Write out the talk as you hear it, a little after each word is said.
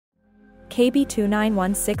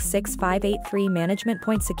KB29166583 Management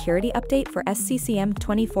Point Security Update for SCCM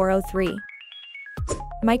 2403.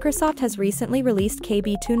 Microsoft has recently released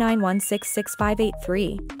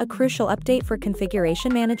KB29166583, a crucial update for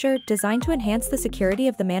Configuration Manager designed to enhance the security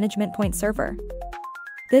of the management point server.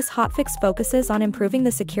 This hotfix focuses on improving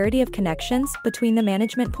the security of connections between the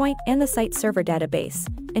management point and the site server database,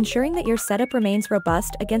 ensuring that your setup remains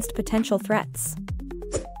robust against potential threats.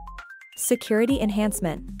 Security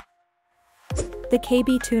enhancement. The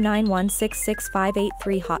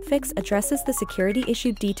KB29166583 hotfix addresses the security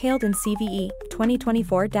issue detailed in CVE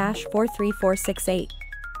 2024-43468.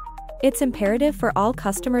 It's imperative for all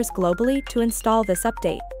customers globally to install this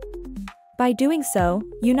update. By doing so,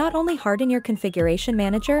 you not only harden your configuration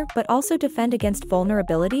manager but also defend against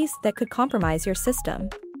vulnerabilities that could compromise your system.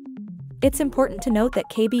 It's important to note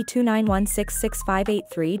that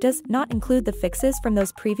KB29166583 does not include the fixes from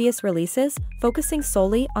those previous releases, focusing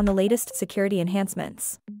solely on the latest security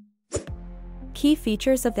enhancements. Key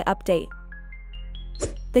features of the update.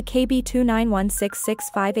 The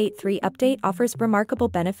KB29166583 update offers remarkable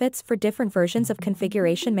benefits for different versions of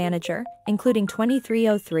Configuration Manager, including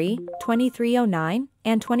 2303, 2309,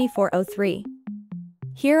 and 2403.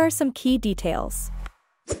 Here are some key details.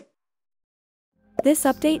 This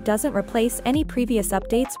update doesn't replace any previous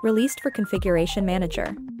updates released for Configuration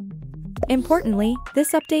Manager. Importantly,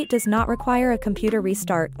 this update does not require a computer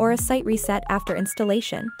restart or a site reset after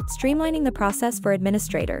installation, streamlining the process for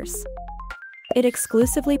administrators. It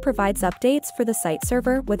exclusively provides updates for the site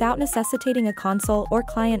server without necessitating a console or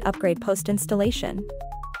client upgrade post-installation.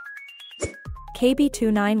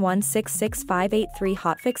 KB29166583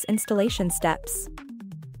 hotfix installation steps.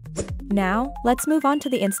 Now, let's move on to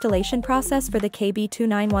the installation process for the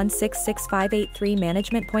KB29166583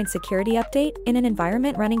 Management Point Security Update in an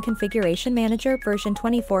environment running Configuration Manager version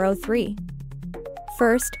 2403.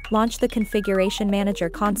 First, launch the Configuration Manager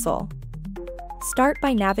console. Start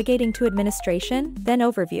by navigating to Administration, then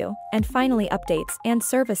Overview, and finally Updates and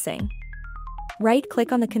Servicing.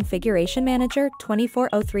 Right-click on the Configuration Manager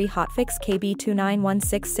 2403 hotfix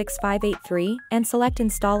KB29166583 and select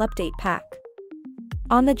Install Update Pack.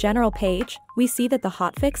 On the General page, we see that the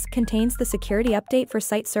hotfix contains the security update for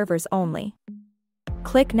site servers only.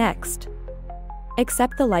 Click Next.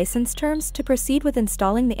 Accept the license terms to proceed with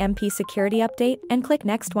installing the MP security update and click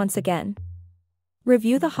Next once again.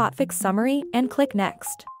 Review the hotfix summary and click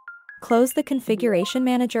Next. Close the Configuration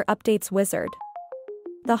Manager Updates wizard.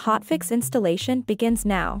 The hotfix installation begins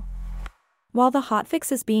now. While the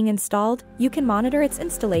hotfix is being installed, you can monitor its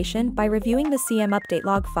installation by reviewing the CM update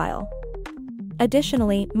log file.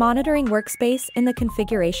 Additionally, monitoring workspace in the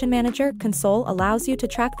Configuration Manager console allows you to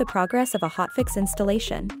track the progress of a hotfix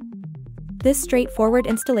installation. This straightforward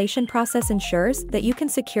installation process ensures that you can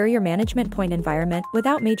secure your management point environment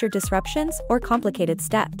without major disruptions or complicated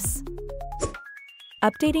steps.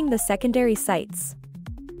 Updating the secondary sites.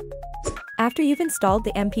 After you've installed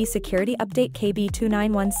the MP Security Update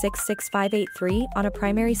KB29166583 on a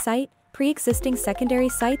primary site, pre-existing secondary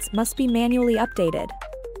sites must be manually updated.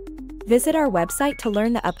 Visit our website to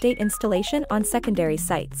learn the update installation on secondary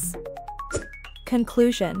sites.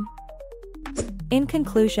 Conclusion. In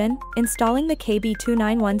conclusion, installing the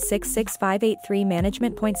KB29166583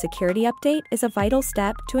 Management Point Security Update is a vital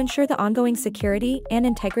step to ensure the ongoing security and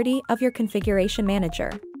integrity of your Configuration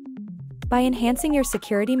Manager. By enhancing your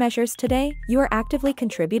security measures today, you are actively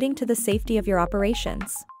contributing to the safety of your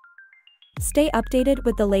operations. Stay updated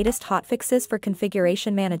with the latest hotfixes for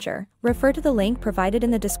Configuration Manager. Refer to the link provided in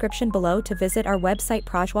the description below to visit our website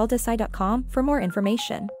projwaldsi.com for more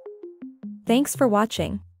information. Thanks for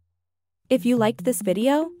watching. If you liked this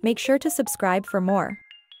video, make sure to subscribe for more.